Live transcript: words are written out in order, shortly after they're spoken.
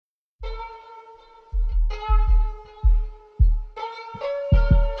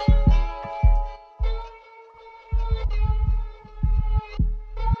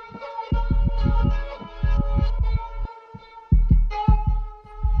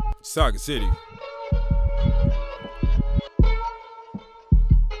Saga City.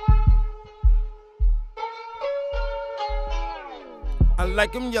 I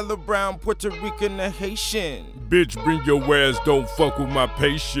like him yellow, brown, Puerto Rican, and Haitian. Bitch, bring your ass, don't fuck with my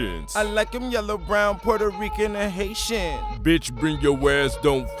patience. I like him yellow, brown, Puerto Rican, and Haitian. Bitch, bring your ass,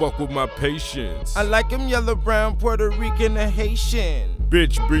 don't fuck with my patience. I like him yellow, brown, Puerto Rican, and Haitian.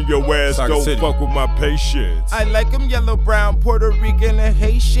 Bitch, bring your ass, don't fuck with my patience. I like him yellow, brown, Puerto Rican, and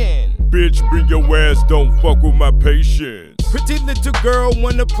Haitian. Bitch, bring your ass, don't fuck with my patience. Pretty little girl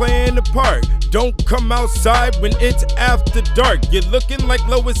wanna play in the park. Don't come outside when it's after dark. You're looking like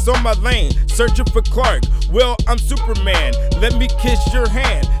Lois on my lane, searching for Clark. Well, I'm Superman, let me kiss your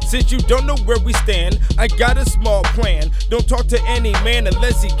hand. Since you don't know where we stand, I got a small plan. Don't talk to any man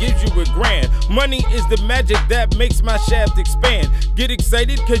unless he gives you a grand. Money is the magic that makes my shaft expand. Get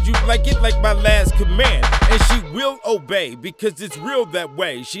excited cause you like it like my last command. And she will obey because it's real that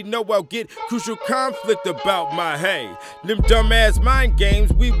way. She know I'll get crucial conflict about my hay. Them dumbass mind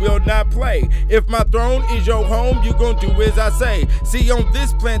games we will not play. If my throne is your home, you gon' do as I say. See, on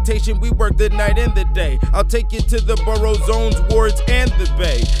this plantation we work the night and the day. I'll take you to the borough zones, wards, and the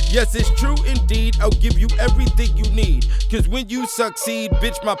bay. Yes, it's true indeed, I'll give you everything you need. Cause when you succeed,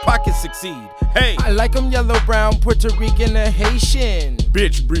 bitch, my pockets succeed. Hey, I like them yellow, brown, Puerto Rican, and Haitian.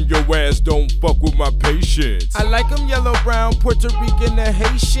 Bitch, bring your ass, don't fuck with my patience. I like them yellow, brown, Puerto Rican, and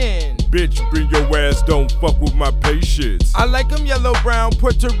Haitian. Bitch, bring your ass, don't fuck with my patience. I like them yellow, brown,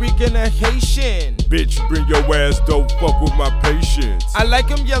 Puerto Rican, and Haitian. Bitch, bring your ass, don't fuck with my patience. I like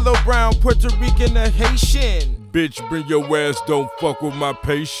them yellow, brown, Puerto Rican, and Haitian. Bitch, bring your ass, don't fuck with my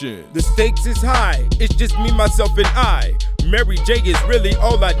patience. The stakes is high, it's just me, myself, and I. Mary J is really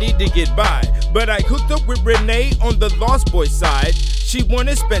all I need to get by. But I hooked up with Renee on the Lost Boy side. She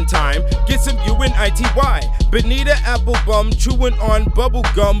wanna spend time, get some UNITY. Benita Applebum chewing on bubble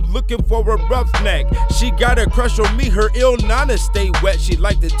gum, looking for a roughneck. She got a crush on me, her ill nana stay wet. She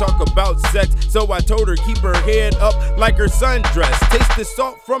like to talk about sex, so I told her keep her head up like her sundress. Taste the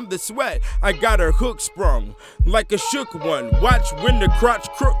salt from the sweat, I got her hook sprung like a shook one. Watch when the crotch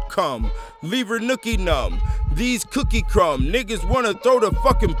crook come, leave her nookie numb. These cookie crumb niggas wanna throw the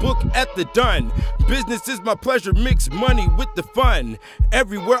fucking book at the dun. Business is my pleasure, mix money with the fun.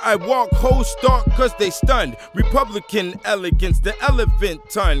 Everywhere I walk, hoes stalk cause they stunned. Republican elegance, the elephant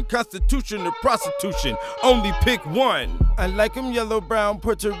ton. Constitution or prostitution, only pick one. I like them yellow, brown,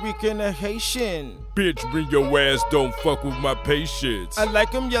 Puerto Rican, and Haitian. Bitch, bring your ass, don't fuck with my patience. I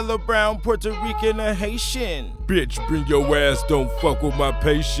like them yellow, brown, Puerto Rican, and Haitian. Bitch, bring your ass, don't fuck with my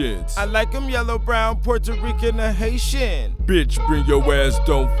patience. I like them yellow, brown, Puerto Rican, and Haitian. Bitch, bring your ass,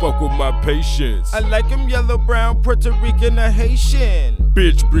 don't fuck with my patience. I like them yellow, brown, Puerto Rican, and Haitian.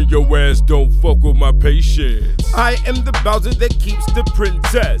 Bitch, bring your ass, don't fuck with my patience. I am the Bowser that keeps the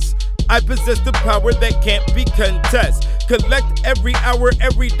princess. I possess the power that can't be contested. Collect every hour,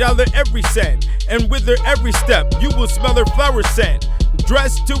 every dollar, every cent. And with her every step, you will smell her flower scent.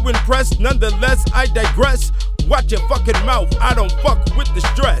 Dressed to impress, nonetheless, I digress. Watch your fucking mouth, I don't fuck with the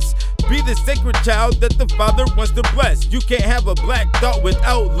stress. Be the sacred child that the Father wants to bless. You can't have a black thought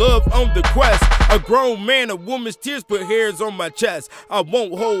without love on the quest. A grown man, a woman's tears put hairs on my chest. I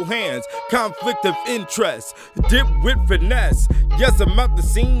won't hold hands, conflict of interest. Dip with finesse, yes I'm out the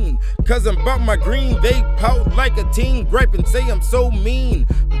scene. Cause I'm about my green, they pout like a teen. Gripe and say I'm so mean,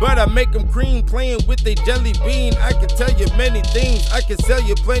 but I make them cream. Playing with a jelly bean, I can tell you many things. I can sell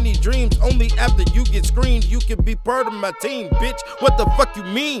you plenty dreams. Only after you get screened, you can be part of my team. Bitch, what the fuck you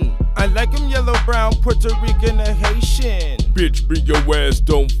mean? I like them yellow, brown, Puerto Rican, and Haitian. Bitch, bring your ass,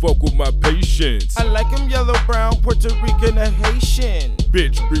 don't fuck with my patience. I like them yellow, brown, Puerto Rican, and Haitian.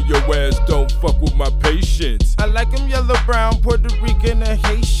 Bitch, bring your ass, don't fuck with my patience. I like them yellow, brown, Puerto Rican, and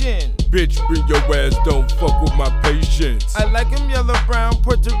Haitian. Bitch, bring your ass, don't fuck with my patience. I like them yellow, brown,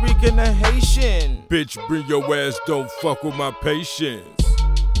 Puerto Rican, and Haitian. Bitch, bring your ass, don't fuck with my patience.